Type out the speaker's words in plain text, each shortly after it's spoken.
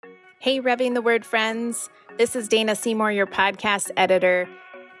Hey, Revving the Word friends. This is Dana Seymour, your podcast editor.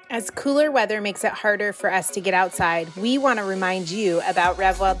 As cooler weather makes it harder for us to get outside, we want to remind you about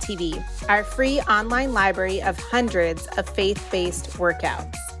RevWell TV, our free online library of hundreds of faith-based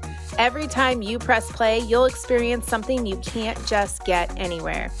workouts. Every time you press play, you'll experience something you can't just get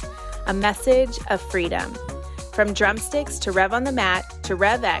anywhere. A message of freedom. From drumsticks to Rev on the Mat to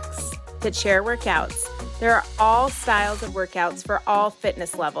RevX to chair workouts, there are all styles of workouts for all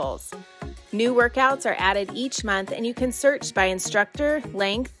fitness levels. New workouts are added each month, and you can search by instructor,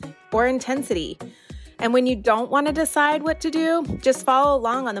 length, or intensity. And when you don't want to decide what to do, just follow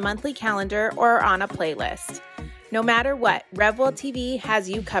along on the monthly calendar or on a playlist. No matter what, RevWell TV has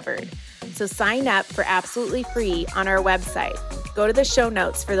you covered. So sign up for absolutely free on our website. Go to the show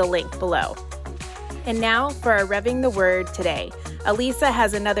notes for the link below. And now for our Revving the Word today. Elisa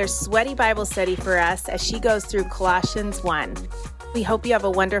has another sweaty Bible study for us as she goes through Colossians 1. We hope you have a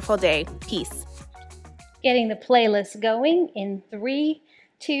wonderful day. Peace. Getting the playlist going in 3,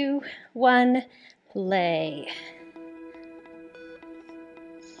 2, 1, play.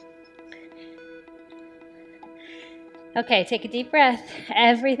 Okay, take a deep breath.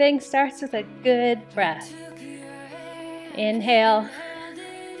 Everything starts with a good breath. Inhale.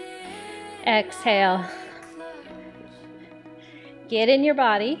 Exhale. Get in your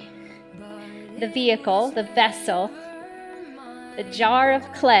body, the vehicle, the vessel, the jar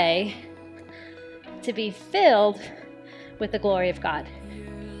of clay to be filled with the glory of God.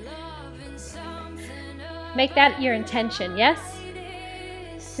 Make that your intention, yes?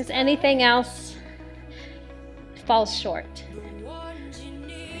 Because anything else falls short.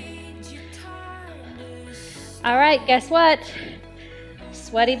 All right, guess what?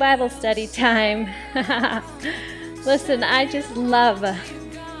 Sweaty Bible study time. Listen, I love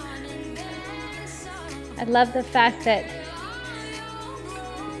the fact that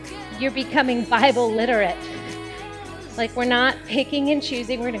you're becoming Bible literate. Like, we're not picking and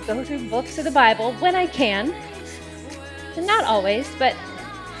choosing. We're going to go through books of the Bible when I can. And not always, but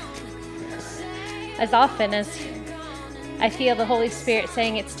as often as I feel the Holy Spirit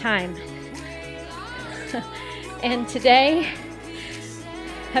saying it's time. And today,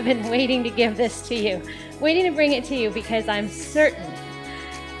 I've been waiting to give this to you, waiting to bring it to you, because I'm certain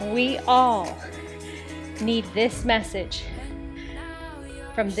we all need this message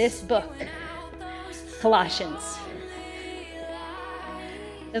from this book, Colossians.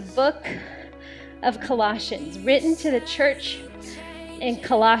 The book of Colossians, written to the church in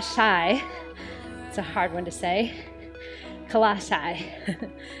Colossae. It's a hard one to say. Colossae.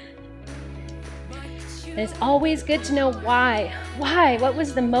 And it's always good to know why. Why? What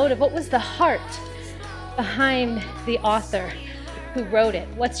was the motive? What was the heart behind the author who wrote it?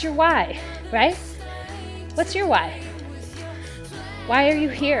 What's your why, right? What's your why? Why are you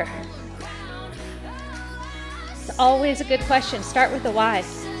here? It's always a good question. Start with the why.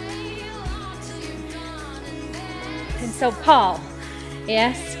 And so Paul,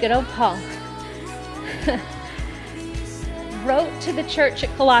 yes, good old Paul, wrote to the church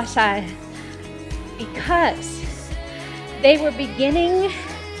at Colossae because they were beginning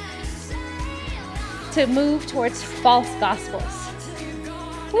to move towards false gospels.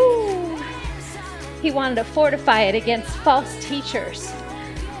 Woo! He wanted to fortify it against false teachers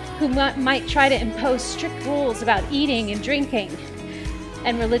who might try to impose strict rules about eating and drinking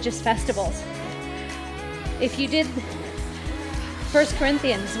and religious festivals. If you did 1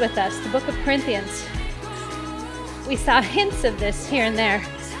 Corinthians with us, the book of Corinthians, we saw hints of this here and there,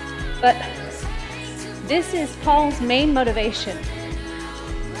 but this is Paul's main motivation: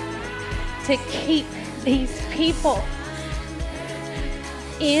 to keep these people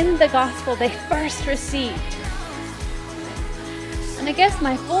in the gospel they first received. And I guess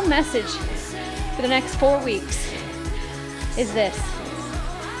my full message for the next 4 weeks is this: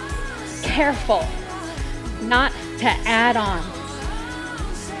 careful not to add on.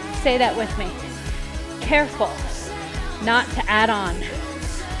 Say that with me. Careful not to add on.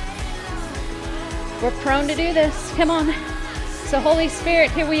 We're prone to do this. Come on. So Holy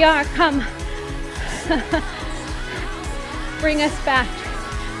Spirit, here we are. Come. Bring us back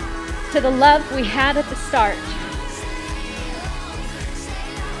to the love we had at the start.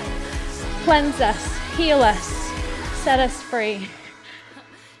 Cleanse us, heal us, set us free.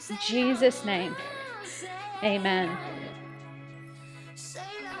 In Jesus' name, amen.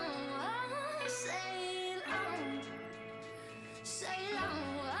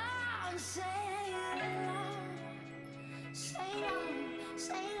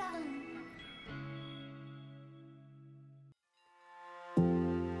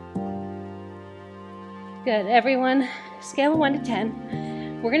 Good. Everyone, scale of 1 to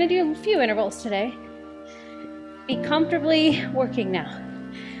 10. We're going to do a few intervals today. Be comfortably working now.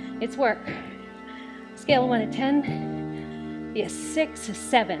 It's work. Scale of 1 to 10. Be a 6, a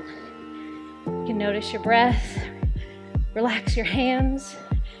 7. You can notice your breath. Relax your hands,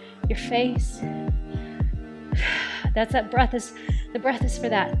 your face. The breath is for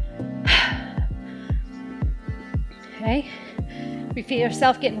that. Okay? If you feel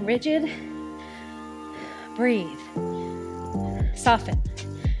yourself getting rigid, breathe. Soften.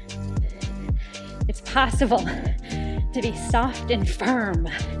 It's possible to be soft and firm.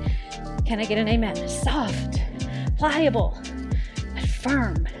 Can I get an amen? Soft, pliable, but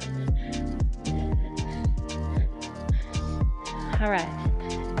firm. All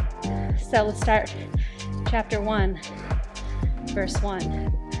right. So let's start chapter 1, verse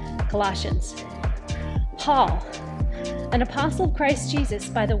 1. Colossians. Paul, an apostle of Christ Jesus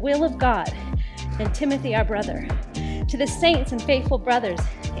by the will of God, and Timothy our brother, to the saints and faithful brothers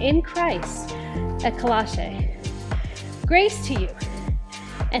in Christ at Colossae. Grace to you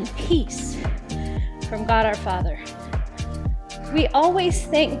and peace from God our Father. We always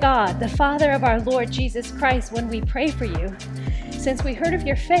thank God, the Father of our Lord Jesus Christ, when we pray for you, since we heard of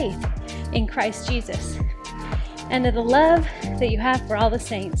your faith in Christ Jesus and of the love that you have for all the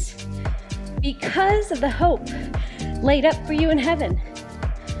saints, because of the hope laid up for you in heaven.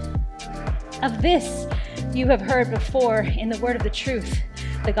 Of this you have heard before in the word of the truth,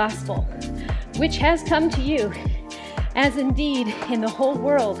 the gospel, which has come to you, as indeed in the whole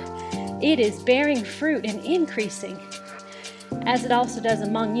world it is bearing fruit and increasing, as it also does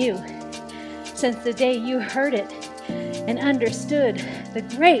among you, since the day you heard it and understood the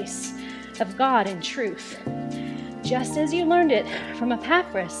grace of God in truth, just as you learned it from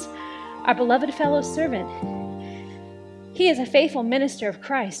Epaphras, our beloved fellow servant. He is a faithful minister of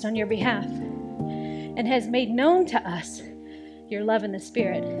Christ on your behalf, and has made known to us your love in the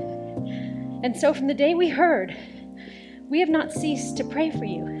Spirit. And so from the day we heard, we have not ceased to pray for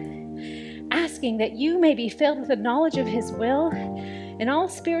you, asking that you may be filled with the knowledge of his will and all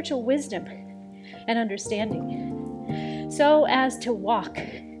spiritual wisdom and understanding, so as to walk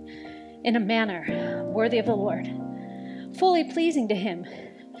in a manner worthy of the Lord, fully pleasing to him,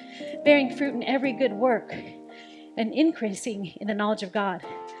 bearing fruit in every good work and increasing in the knowledge of God,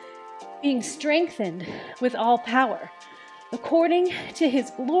 being strengthened with all power according to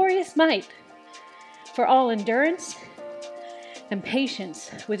his glorious might, for all endurance and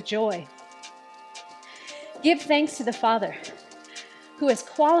patience with joy. Give thanks to the Father, who has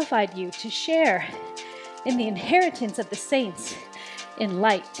qualified you to share in the inheritance of the saints in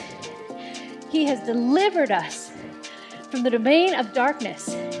light. He has delivered us from the domain of darkness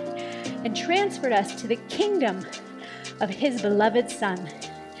and transferred us to the kingdom of his beloved Son,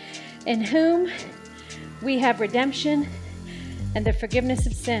 in whom we have redemption and the forgiveness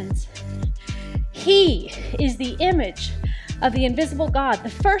of sins. He is the image of the invisible God, the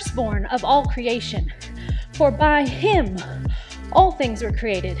firstborn of all creation. For by him all things were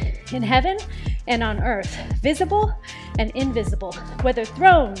created, in heaven and on earth, visible and invisible, whether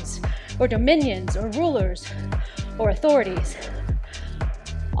thrones or dominions or rulers or authorities.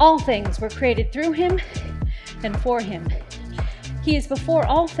 All things were created through him and for him. He is before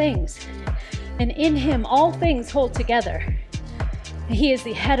all things, and in him all things hold together. He is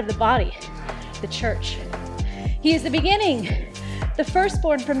the head of the body, the church. He is the beginning, the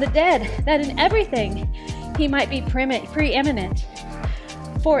firstborn from the dead, that in everything he might be preeminent.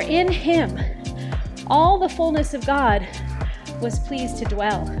 For in him all the fullness of God was pleased to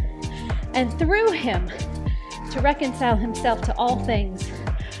dwell, and through him to reconcile himself to all things,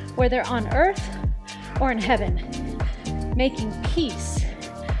 whether on earth or in heaven, making peace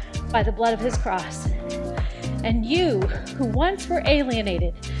by the blood of his cross. And you, who once were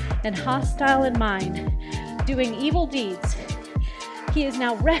alienated and hostile in mind, doing evil deeds, he is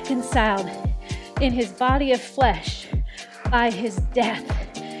now reconciled in his body of flesh by his death,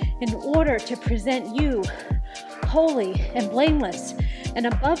 in order to present you holy and blameless and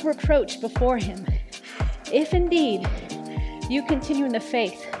above reproach before him, if indeed you continue in the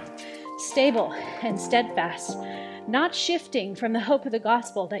faith, stable and steadfast, not shifting from the hope of the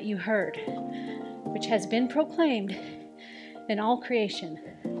gospel that you heard, which has been proclaimed in all creation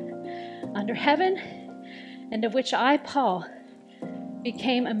under heaven, and of which I, Paul,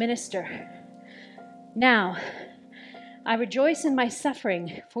 became a minister. Now, I rejoice in my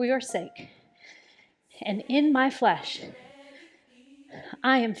suffering for your sake, and in my flesh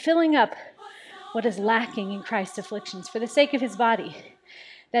I am filling up what is lacking in Christ's afflictions for the sake of his body,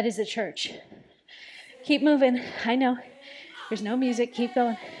 that is the church. Keep moving. I know. There's no music. Keep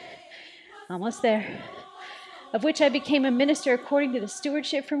going. Almost there. of which I became a minister according to the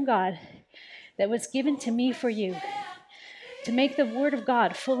stewardship from God that was given to me for you, to make the word of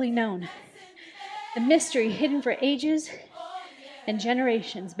God fully known, the mystery hidden for ages and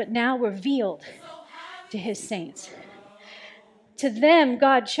generations, but now revealed to his saints. To them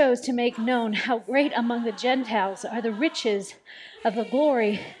God chose to make known how great among the Gentiles are the riches of the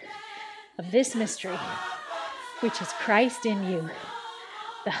glory of this mystery, which is Christ in you,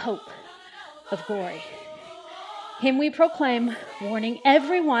 the hope of glory. Him we proclaim, warning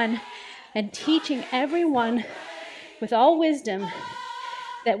everyone and teaching everyone with all wisdom,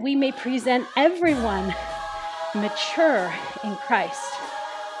 that we may present everyone mature in Christ.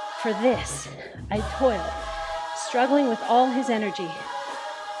 For this I toil, struggling with all his energy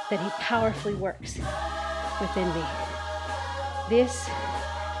that he powerfully works within me. This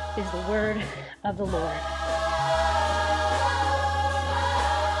is the word of the Lord.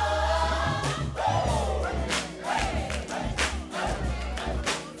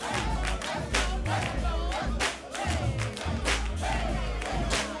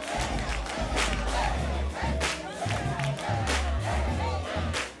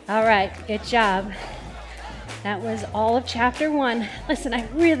 All right, good job. That was all of chapter 1. Listen, I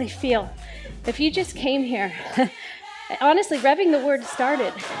really feel if you just came here, honestly, Revving the Word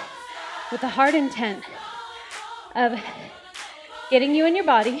started with the hard intent of getting you in your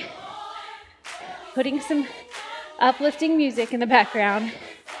body, putting some uplifting music in the background,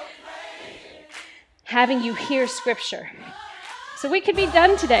 having you hear Scripture. So we could be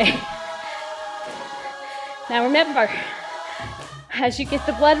done today. Now remember, as you get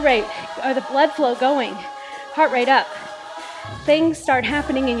the blood rate or the blood flow going, heart rate up, things start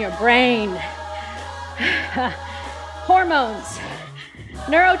happening in your brain. Hormones,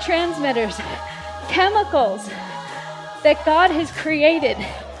 neurotransmitters, chemicals that God has created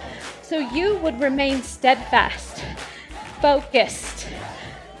so you would remain steadfast, focused,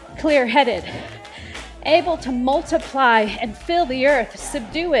 clear-headed, able to multiply and fill the earth,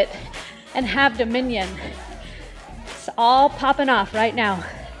 subdue it, and have dominion. It's all popping off right now.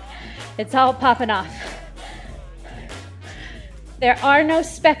 It's all popping off. There are no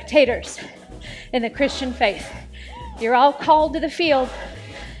spectators in the Christian faith. You're all called to the field.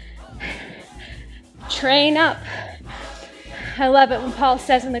 Train up. I love it when Paul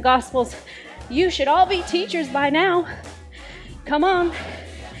says in the Gospels, you should all be teachers by now. Come on.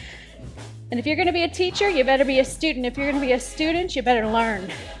 And if you're going to be a teacher, you better be a student. If you're going to be a student, you better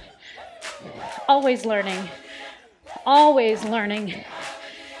learn. Always learning. Always learning.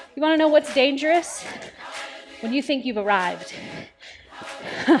 You want to know what's dangerous? When you think you've arrived.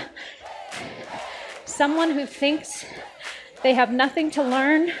 Someone who thinks they have nothing to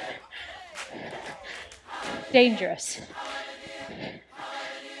learn, dangerous.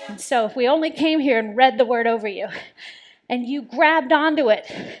 And so if we only came here and read the word over you, and you grabbed onto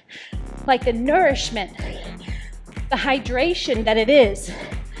it like the nourishment, the hydration that it is,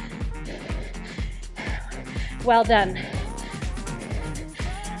 well done.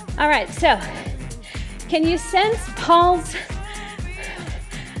 All right, so can you sense Paul's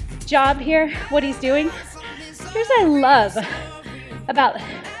job here, what he's doing? Here's what I love about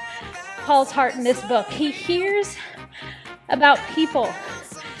Paul's heart in this book. He hears about people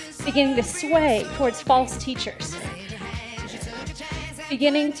beginning to sway towards false teachers,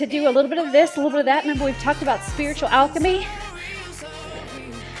 beginning to do a little bit of this, a little bit of that. Remember, we've talked about spiritual alchemy.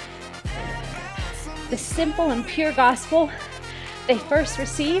 The simple and pure gospel they first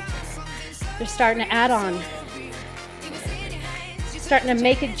received, they're starting to add on, starting to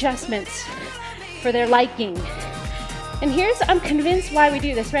make adjustments for their liking. And I'm convinced why we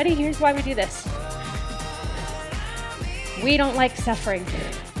do this. Ready? Here's why we do this. We don't like suffering.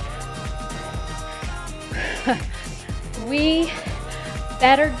 We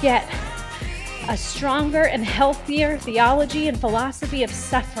better get a stronger and healthier theology and philosophy of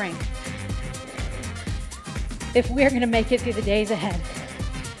suffering if we're going to make it through the days ahead.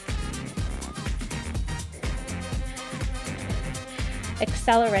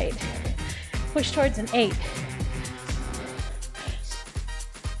 Accelerate. Push towards an 8.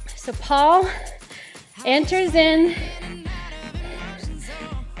 So Paul enters in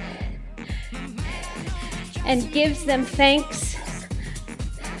and gives them thanks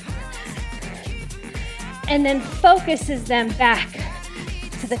and then focuses them back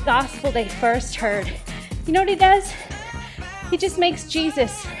to the gospel they first heard. You know what he does? He just makes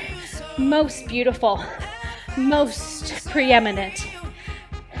Jesus most beautiful, most preeminent.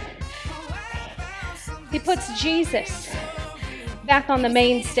 He puts Jesus back on the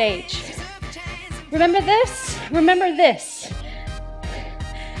main stage. Remember this? Remember this.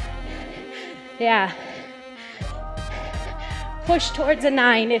 Yeah. push towards a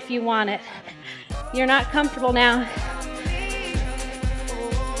 9 if you want it. You're not comfortable now.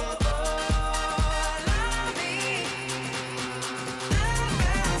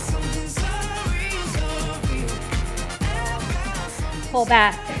 Pull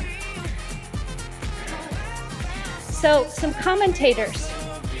back. So some commentators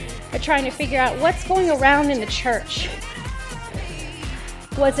are trying to figure out what's going around in the church.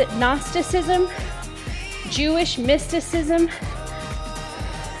 Was it Gnosticism? Jewish mysticism?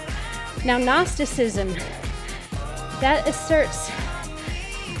 Now, Gnosticism, that asserts,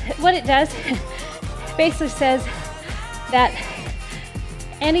 what it does, basically says that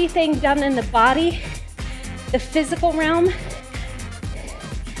anything done in the body, the physical realm,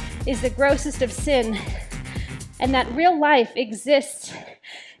 is the grossest of sin, and that real life exists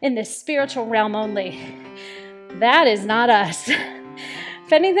in the spiritual realm only. That is not us.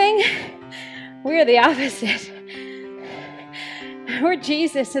 If anything, we're the opposite. We're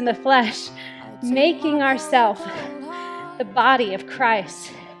Jesus in the flesh, making ourselves the body of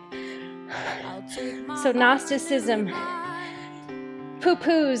Christ. So Gnosticism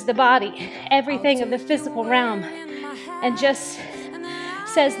poo-poos the body, everything of the physical realm, and just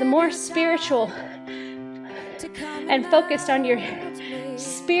says the more spiritual and focused on your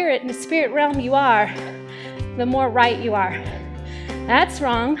spirit and the spirit realm you are, the more right you are. That's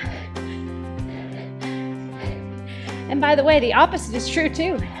wrong. And by the way, the opposite is true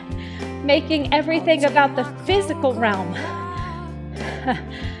too. Making everything about the physical realm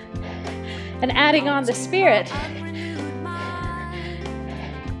and adding on the spirit.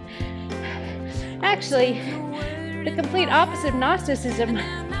 Actually, the complete opposite of Gnosticism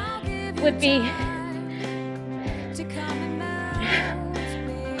would be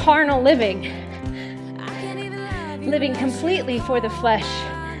carnal living, living completely for the flesh,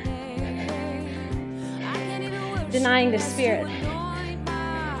 denying the spirit.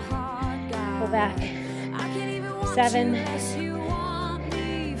 Pull back. 7.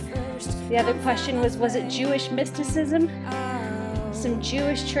 The other question was it Jewish mysticism? Some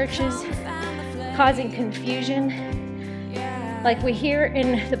Jewish churches causing confusion, like we hear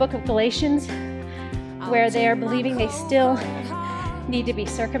in the book of Galatians, where they are believing they still need to be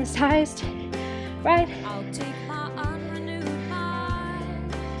circumcised, right?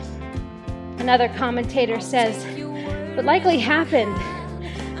 Another commentator says, what likely happened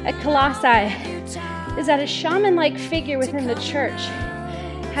at Colossae is that a shaman-like figure within the church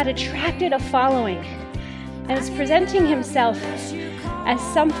had attracted a following and is presenting himself as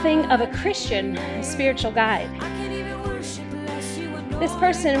something of a Christian, a spiritual guide. This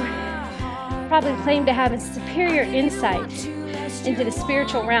person probably claimed to have a superior insight into the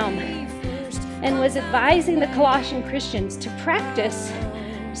spiritual realm and was advising the Colossian Christians to practice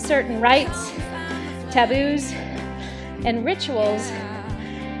certain rites, taboos, and rituals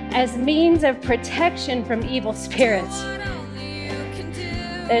as means of protection from evil spirits.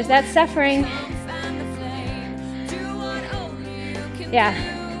 There's that suffering. Yeah.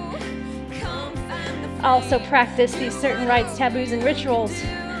 Also practice these certain rites, taboos, and rituals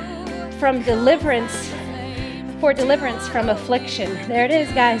for deliverance from affliction. There it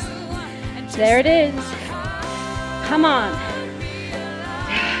is, guys. There it is. Come on.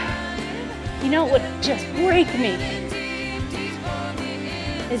 You know what would just break me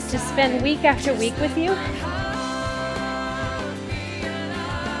is to spend week after week with you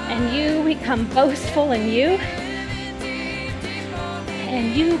and you become boastful in you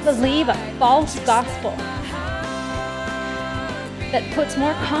and you believe a false gospel that puts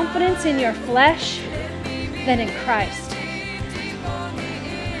more confidence in your flesh than in Christ.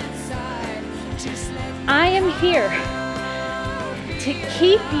 I am here to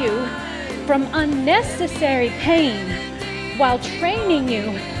keep you from unnecessary pain while training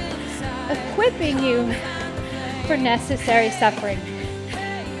you, equipping you for necessary suffering.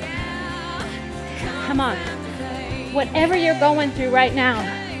 Come on. Whatever you're going through right now,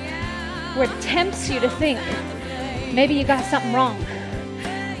 where it tempts you to think, maybe you got something wrong.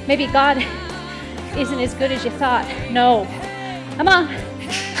 Maybe God isn't as good as you thought. No. Come on.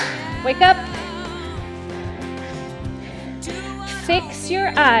 Wake up. Fix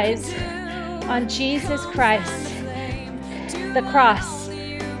your eyes on Jesus Christ, the cross,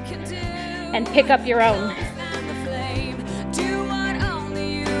 and pick up your own.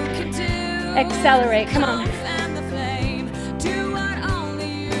 Accelerate. Come on.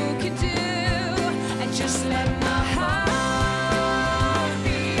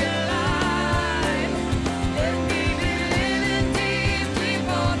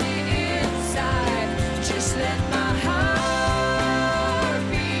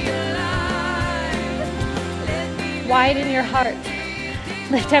 Why right in your heart.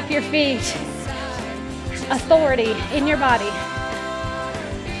 Lift up your feet. Authority in your body.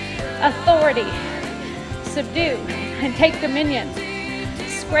 Authority. Subdue and take dominion.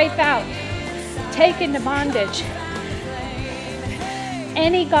 Scrape out. Take into bondage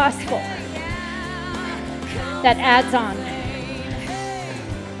any gospel that adds on.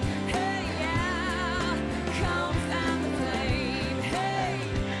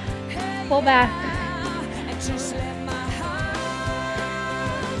 Pull back.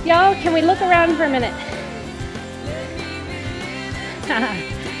 Y'all, can we look around for a minute?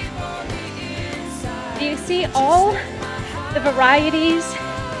 Do you see all the varieties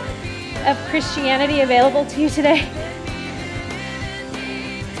of Christianity available to you today?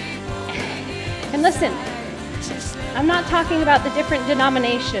 And listen, I'm not talking about the different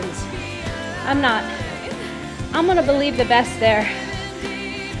denominations. I'm not. I'm going to believe the best there.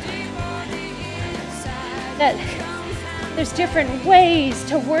 That there's different ways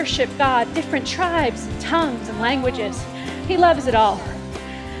to worship God, different tribes and tongues and languages. He loves it all.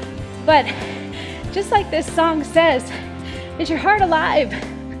 But just like this song says, is your heart alive?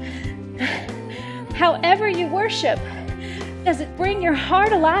 However you worship, does it bring your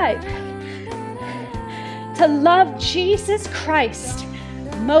heart alive to love Jesus Christ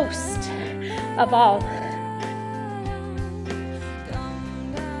most of all?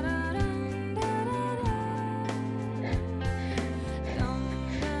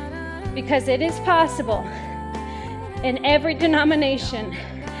 Because it is possible in every denomination,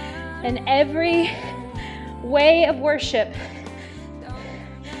 in every way of worship,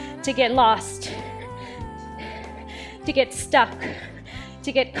 to get lost, to get stuck,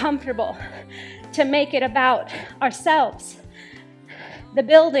 to get comfortable, to make it about ourselves, the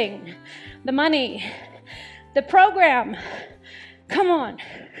building, the money, the program. Come on.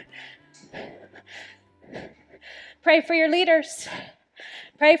 Pray for your leaders.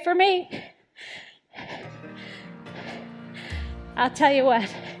 Pray for me. I'll tell you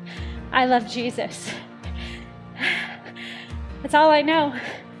what, I love Jesus. That's all I know.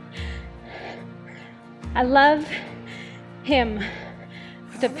 I love him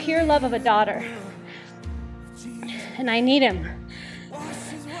with the pure love of a daughter. And I need him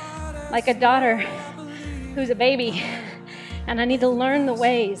like a daughter who's a baby. And I need to learn the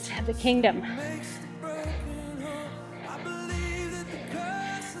ways of the kingdom.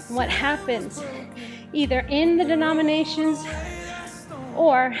 What happens either in the denominations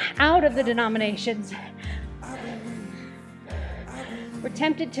or out of the denominations, we're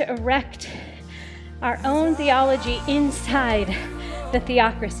tempted to erect our own theology inside the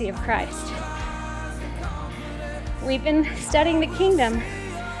theocracy of Christ. We've been studying the kingdom,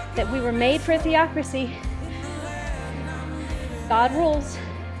 that we were made for a theocracy. God rules,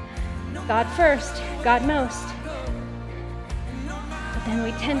 God first, God most. But then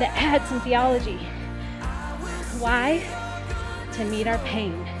we tend to add some theology. Why? To meet our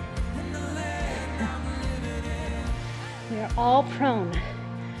pain. We are all prone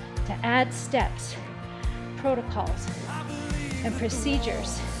to add steps, protocols, and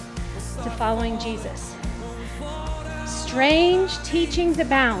procedures to following Jesus. Strange teachings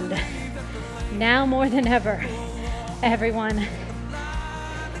abound, now more than ever, everyone.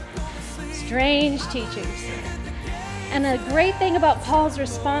 Strange teachings. And a great thing about Paul's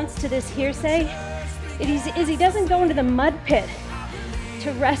response to this hearsay is he doesn't go into the mud pit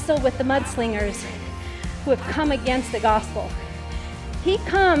to wrestle with the mudslingers who have come against the gospel. He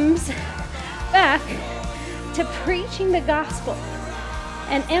comes back to preaching the gospel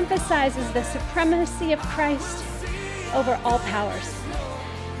and emphasizes the supremacy of Christ over all powers.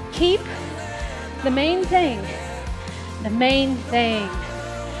 Keep the main thing, the main thing.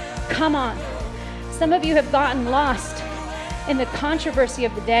 Come on. Some of you have gotten lost in the controversy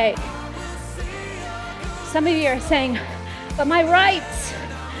of the day. Some of you are saying, but my rights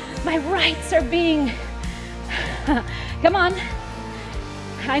are being, come on.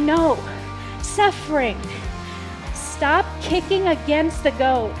 I know, suffering. Stop kicking against the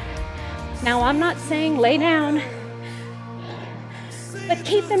goat. Now, I'm not saying lay down, but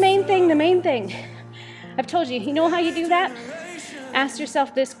keep the main thing the main thing. I've told you, you know how you do that? Ask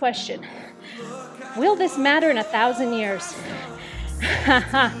yourself this question. Will this matter in 1,000 years?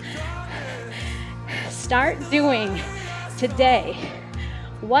 Start doing today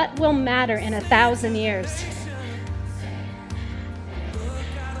what will matter in 1,000 years.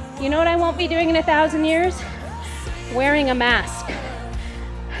 You know what I won't be doing in 1,000 years? Wearing a mask.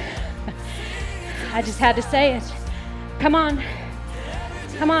 I just had to say it. Come on.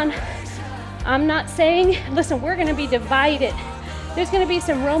 Come on. I'm not saying, listen, we're going to be divided. There's going to be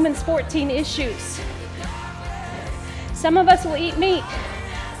some Romans 14 issues. Some of us will eat meat.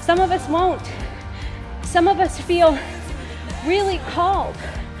 Some of us won't. Some of us feel really called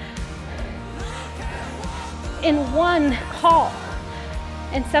in one call.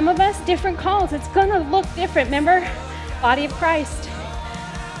 And some of us, different calls. It's gonna look different. Remember? Body of Christ.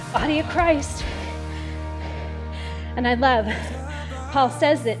 Body of Christ. And I love, Paul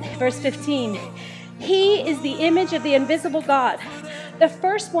says it, verse 15. He is the image of the invisible God, the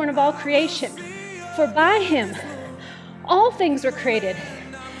firstborn of all creation. For by him all things were created,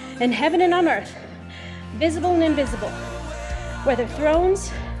 in heaven and on earth, visible and invisible, whether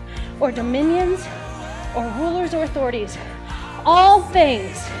thrones or dominions or rulers or authorities. All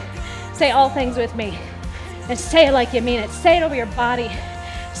things. Say all things with me. And say it like you mean it. Say it over your body.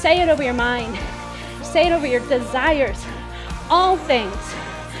 Say it over your mind. Say it over your desires. All things.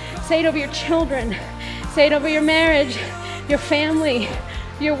 Say it over your children. Say it over your marriage, your family,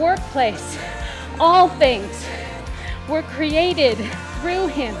 your workplace. All things were created through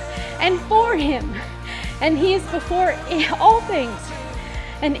him and for him. And he is before all things.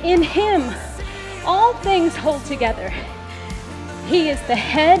 And in him, all things hold together. He is the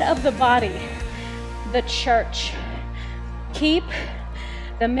head of the body, the church. Keep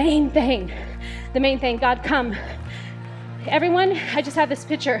the main thing. God, come. Everyone, I just have this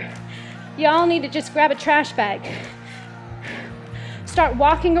picture. Y'all need to just grab a trash bag. Start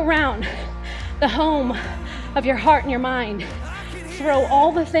walking around the home of your heart and your mind. Throw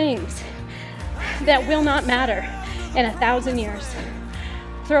all the things that will not matter in 1,000 years.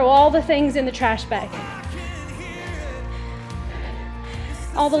 Throw all the things in the trash bag.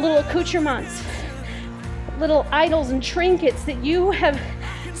 All the little accoutrements, little idols and trinkets that you have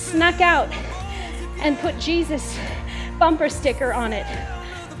snuck out and put Jesus' bumper sticker on it.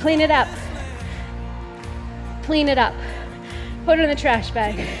 Clean it up. Clean it up. Put it in the trash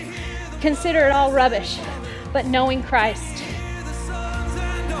bag. Consider it all rubbish, but knowing Christ.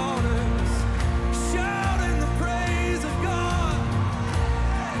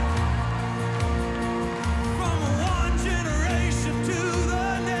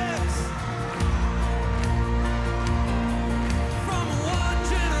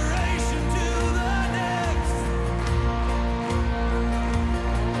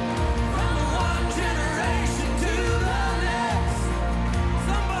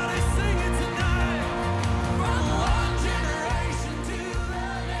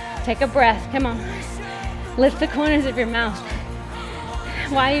 Take a breath. Come on. Lift the corners of your mouth.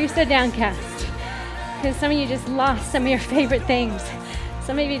 Why are you so downcast? Because some of you just lost some of your favorite things.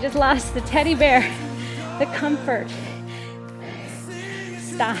 Some of you just lost the teddy bear, the comfort.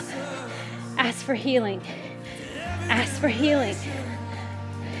 Stop. Ask for healing. Ask for healing.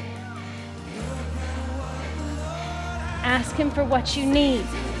 Ask him for what you need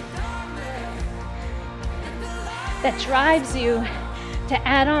that drives you to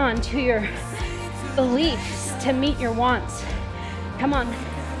add on to your beliefs to meet your wants. Come on.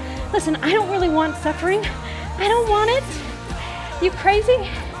 Listen, I don't really want suffering. I don't want it. You crazy?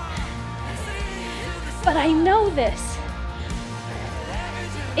 But I know this.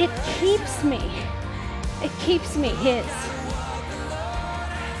 It keeps me. It keeps me his.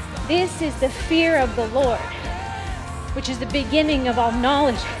 This is the fear of the Lord, which is the beginning of all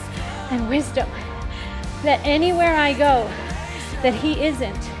knowledge and wisdom. That anywhere I go, that he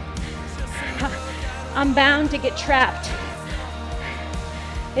isn't, I'm bound to get trapped.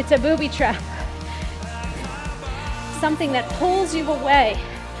 It's a booby trap. Something that pulls you away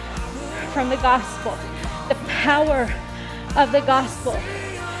from the gospel, the power of the gospel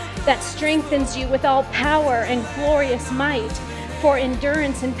that strengthens you with all power and glorious might for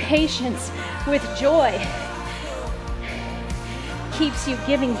endurance and patience with joy, keeps you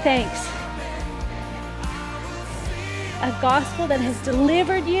giving thanks. A gospel that has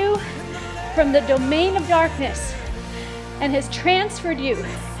delivered you from the domain of darkness and has transferred you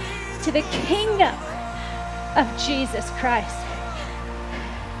to the kingdom of Jesus Christ.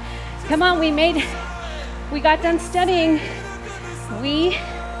 Come on, we got done studying. We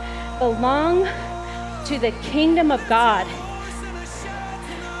belong to the kingdom of God.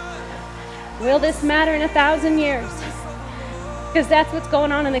 Will this matter in 1,000 years? Because that's what's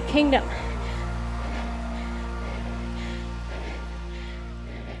going on in the kingdom.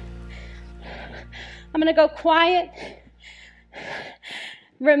 I'm going to go quiet.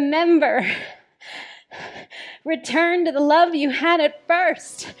 Remember, return to the love you had at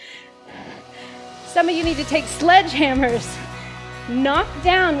first. Some of you need to take sledgehammers, knock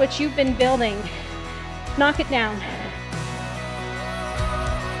down what you've been building. Knock it down.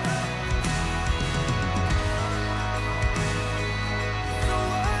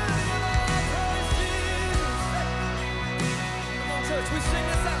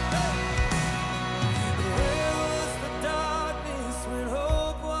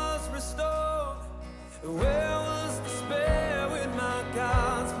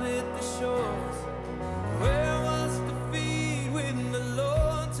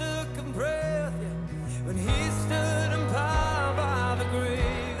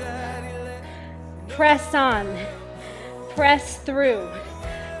 Press on. Press through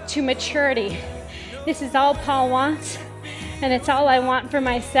to maturity. This is all Paul wants, and it's all I want for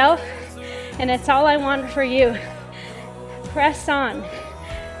myself, and it's all I want for you. Press on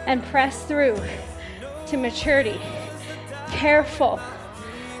and press through to maturity. Careful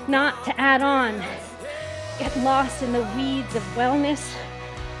not to add on, get lost in the weeds of wellness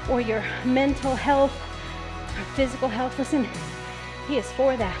or your mental health or physical health. Listen, he is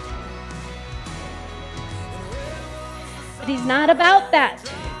for that. But he's not about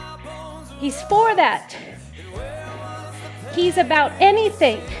that. He's for that. He's about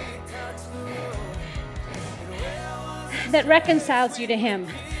anything that reconciles you to him,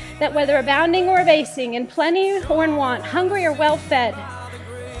 that whether abounding or abasing, in plenty or in want, hungry or well-fed,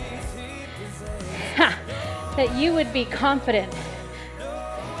 that you would be confident.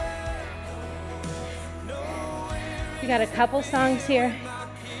 We got a couple songs here.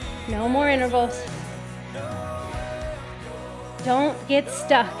 No more intervals. Don't get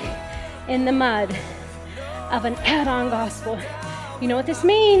stuck in the mud of an add-on gospel. You know what this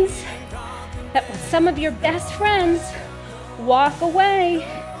means? That some of your best friends walk away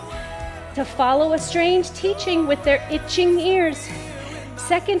to follow a strange teaching with their itching ears.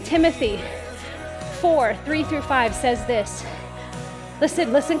 2 Timothy 4, 3-5 says this.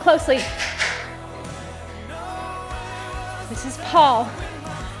 Listen closely. This is Paul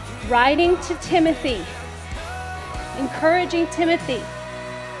writing to Timothy, encouraging Timothy.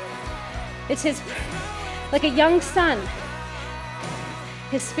 It's his, like a young son,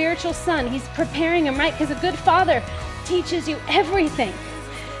 his spiritual son. He's preparing him, right? Because a good father teaches you everything.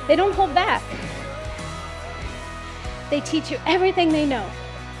 They don't hold back. They teach you everything they know.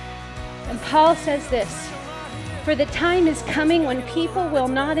 And Paul says this, for the time is coming when people will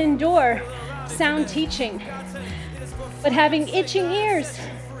not endure sound teaching, but having itching ears,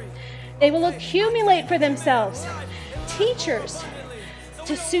 they will accumulate for themselves teachers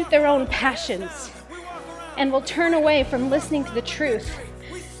to suit their own passions, and will turn away from listening to the truth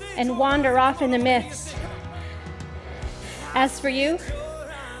and wander off in the myths. As for you,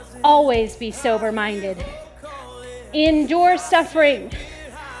 always be sober-minded. Endure suffering.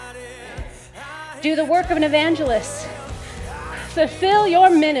 Do the work of an evangelist. Fulfill your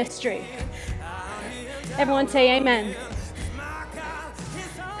ministry. Everyone say amen.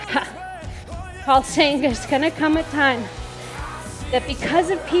 Paul's saying there's going to come a time that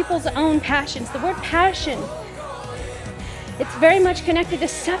because of people's own passions, the word passion, it's very much connected to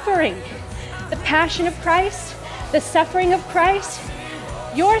suffering. The passion of Christ, the suffering of Christ,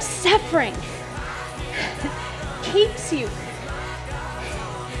 your suffering keeps you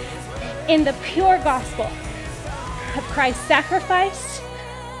in the pure gospel of Christ's sacrifice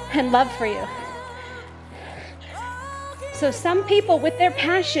and love for you. So some people with their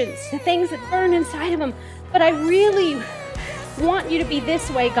passions, the things that burn inside of them, but I really want you to be this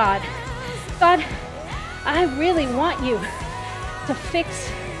way, God. God, I really want you to fix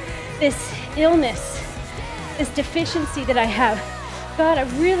this illness, this deficiency that I have. God, I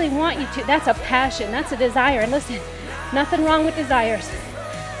really want you to. That's a passion. That's a desire. And listen, nothing wrong with desires.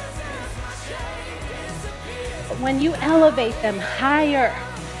 But when you elevate them higher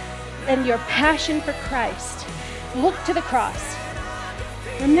than your passion for Christ, look to the cross.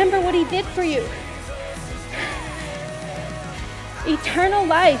 Remember what he did for you. Eternal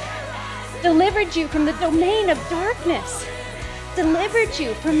life delivered you from the domain of darkness, delivered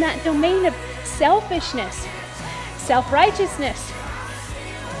you from that domain of selfishness, self-righteousness,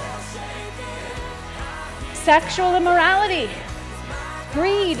 sexual immorality,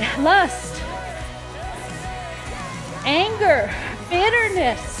 greed, lust, anger,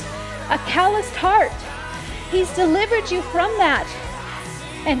 bitterness, a calloused heart. He's delivered you from that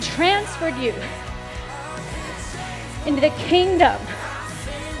and transferred you into the kingdom.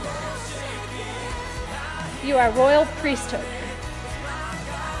 You are a royal priesthood,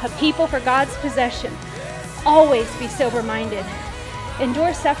 a people for God's possession. Always be sober-minded.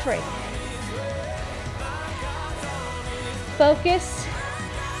 Endure suffering. Focus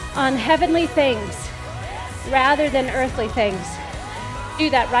on heavenly things rather than earthly things. Do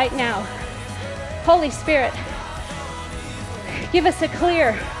that right now. Holy Spirit, give us a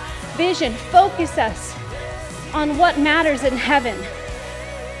clear vision. Focus us on what matters in heaven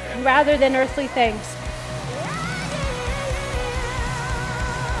rather than earthly things.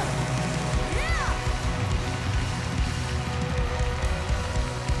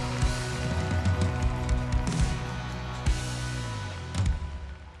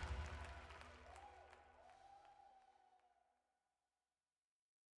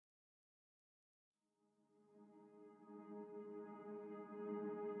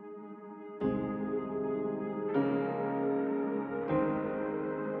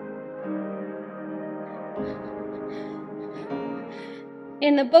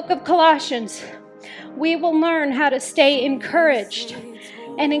 In the book of Colossians, we will learn how to stay encouraged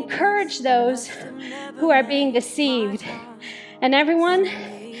and encourage those who are being deceived. And everyone,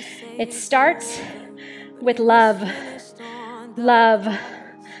 it starts with love. Love.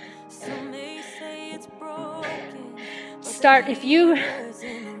 Start if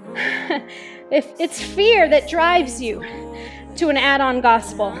it's fear that drives you to an add-on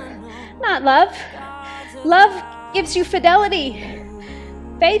gospel, not love. Love gives you fidelity,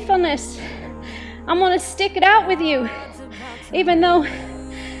 faithfulness. I'm going to stick it out with you, even though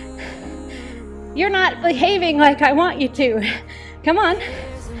you're not behaving like I want you to. Come on.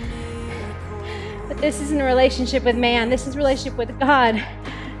 But this isn't a relationship with man. This is a relationship with God,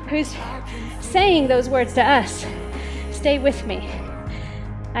 who's saying those words to us. Stay with me.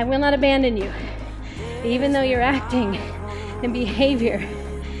 I will not abandon you, even though you're acting in behavior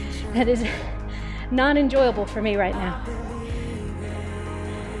that is not enjoyable for me right now.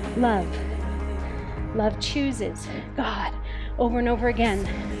 Love. Love chooses God over and over again.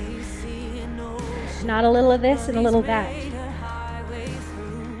 Not a little of this and a little of that.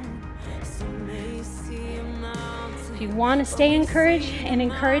 If you want to stay encouraged and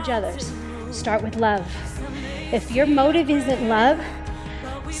encourage others, start with love. If your motive isn't love,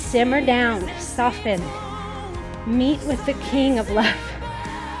 simmer down, soften. Meet with the King of love.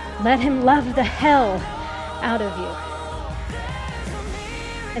 Let him love the hell out of you.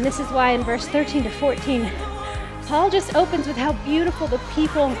 And this is why in verse 13 to 14, Paul just opens with how beautiful the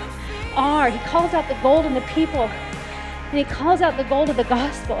people are. He calls out the gold in the people, and he calls out the gold of the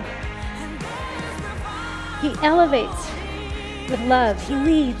gospel. He elevates with love. He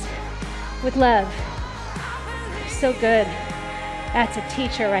leads with love. So good. That's a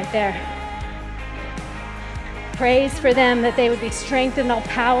teacher right there. Praise for them that they would be strengthened in all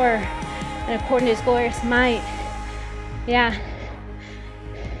power and according to his glorious might. Yeah.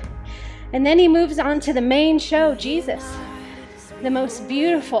 And then he moves on to the main show, Jesus, the most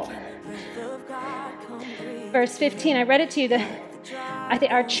beautiful. Verse 15, I read it to you. I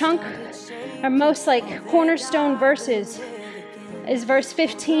think our most like cornerstone verses is verse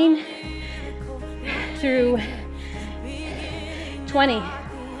 15 through 20.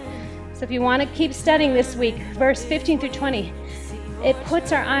 So if you want to keep studying this week, verse 15 through 20, it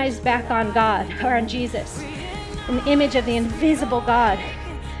puts our eyes back on God, or on Jesus, in the image of the invisible God.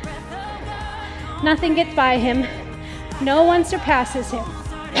 Nothing gets by him. No one surpasses him.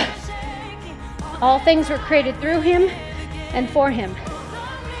 All things were created through him and for him.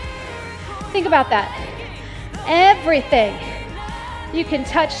 Think about that. Everything you can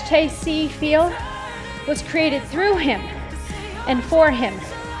touch, taste, see, feel was created through him and for him.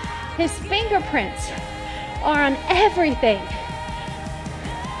 His fingerprints are on everything.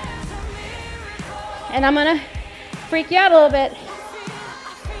 And I'm going to freak you out a little bit.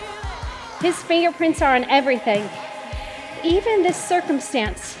 His fingerprints are on everything. Even this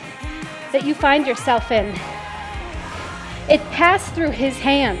circumstance that you find yourself in, it passed through his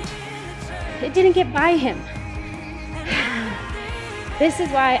hand. It didn't get by him. This is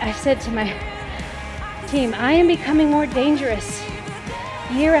why I said to my team, I am becoming more dangerous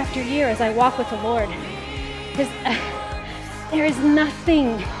year after year as I walk with the Lord. Because there is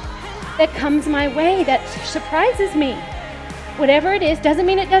nothing that comes my way that surprises me. Whatever it is, doesn't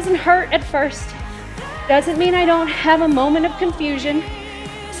mean it doesn't hurt at first. Doesn't mean I don't have a moment of confusion.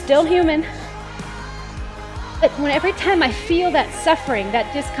 Still human. But every time I feel that suffering,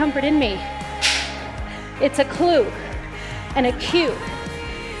 that discomfort in me, it's a clue and a cue.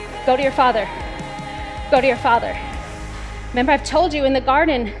 Go to your Father. Go to your Father. Remember, I've told you in the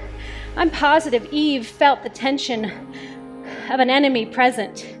garden, I'm positive Eve felt the tension of an enemy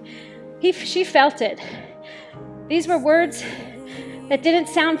present. She felt it. These were words that didn't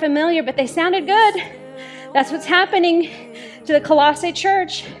sound familiar, but they sounded good. That's what's happening to the Colossae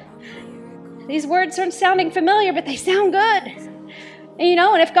church. These words aren't sounding familiar, but they sound good.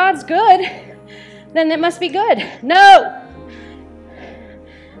 And if God's good, then it must be good. No!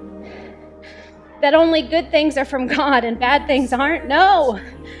 That only good things are from God and bad things aren't? No!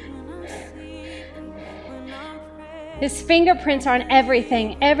 His fingerprints are on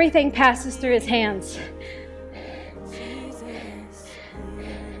everything. Everything passes through his hands.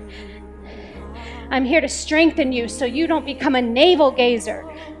 I'm here to strengthen you so you don't become a navel gazer.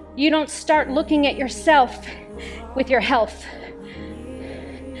 You don't start looking at yourself with your health.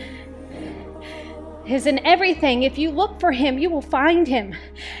 Because in everything, if you look for him, you will find him.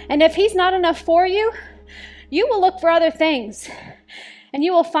 And if he's not enough for you, you will look for other things. And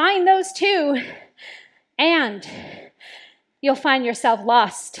you will find those too. And you'll find yourself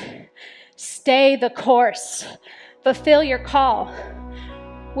lost. Stay the course. Fulfill your call.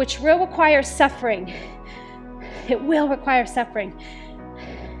 which will require suffering. It will require suffering.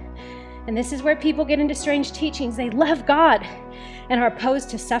 And this is where people get into strange teachings. They love God and are opposed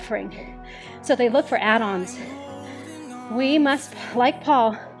to suffering. So they look for add-ons. We must, like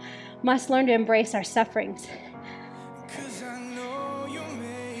Paul, must learn to embrace our sufferings.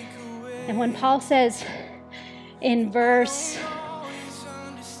 And when Paul says in verse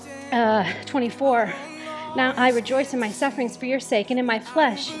 24, now I rejoice in my sufferings for your sake, and in my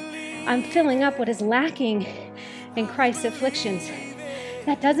flesh I'm filling up what is lacking in Christ's afflictions.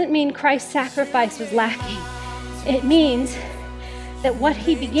 That doesn't mean Christ's sacrifice was lacking. It means that what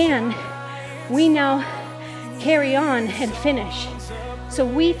he began, we now carry on and finish. So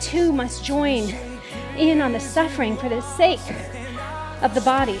we too must join in on the suffering for the sake of the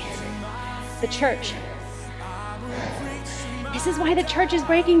body, the church. This is why the church is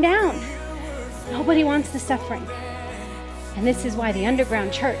breaking down. Nobody wants the suffering. And this is why the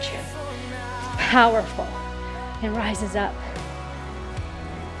underground church is powerful and rises up.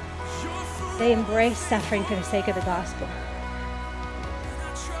 They embrace suffering for the sake of the gospel.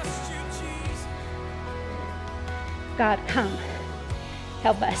 God, come.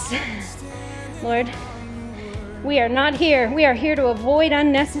 Help us. Lord, we are not here. We are here to avoid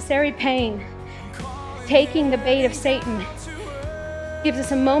unnecessary pain. Taking the bait of Satan gives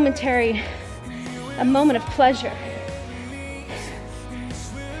us a moment of pleasure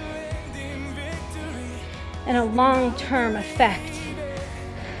and a long-term effect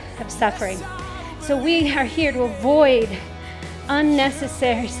of suffering. So we are here to avoid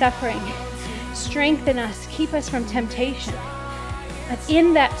unnecessary suffering. Strengthen us, keep us from temptation. But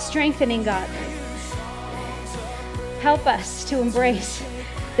in that strengthening, God, help us to embrace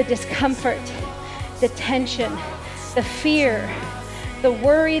the discomfort, the tension, the fear, the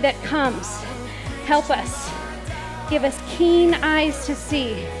worry that comes. Help us. Give us keen eyes to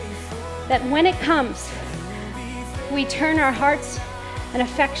see that when it comes, we turn our hearts and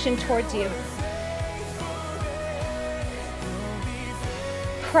affection towards you.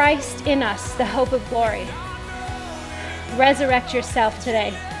 Christ in us, the hope of glory. Resurrect yourself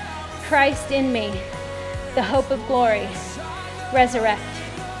today. Christ in me, the hope of glory. Resurrect.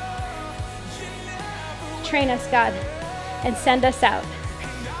 Train us, God, and send us out.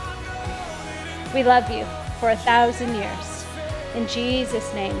 We love you for 1,000 years. In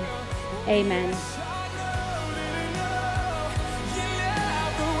Jesus' name, amen.